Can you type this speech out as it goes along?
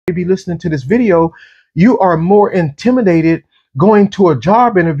be listening to this video, you are more intimidated going to a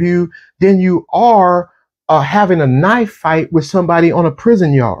job interview than you are having a knife fight with somebody on a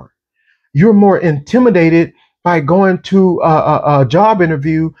prison yard. You're more intimidated by going to a job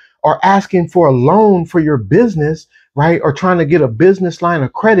interview or asking for a loan for your business, right? Or trying to get a business line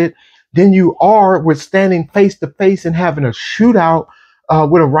of credit than you are with standing face to face and having a shootout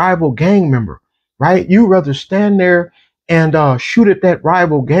with a rival gang member, right? You rather stand there and shoot at that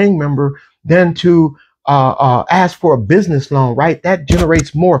rival gang member than to ask for a business loan, right? That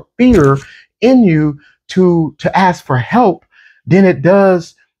generates more fear in you to ask for help than it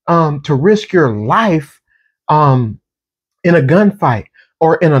does to risk your life in a gunfight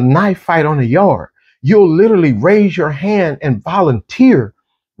or in a knife fight on the yard. You'll literally raise your hand and volunteer,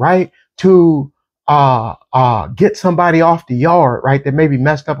 right, to get somebody off the yard, right, that may be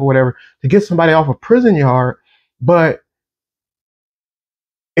messed up or whatever, to get somebody off a prison yard, but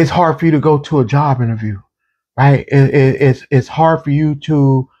it's hard for you to go to a job interview, right? It's hard for you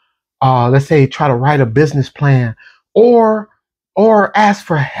to, let's say, try to write a business plan or ask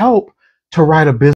for help to write a business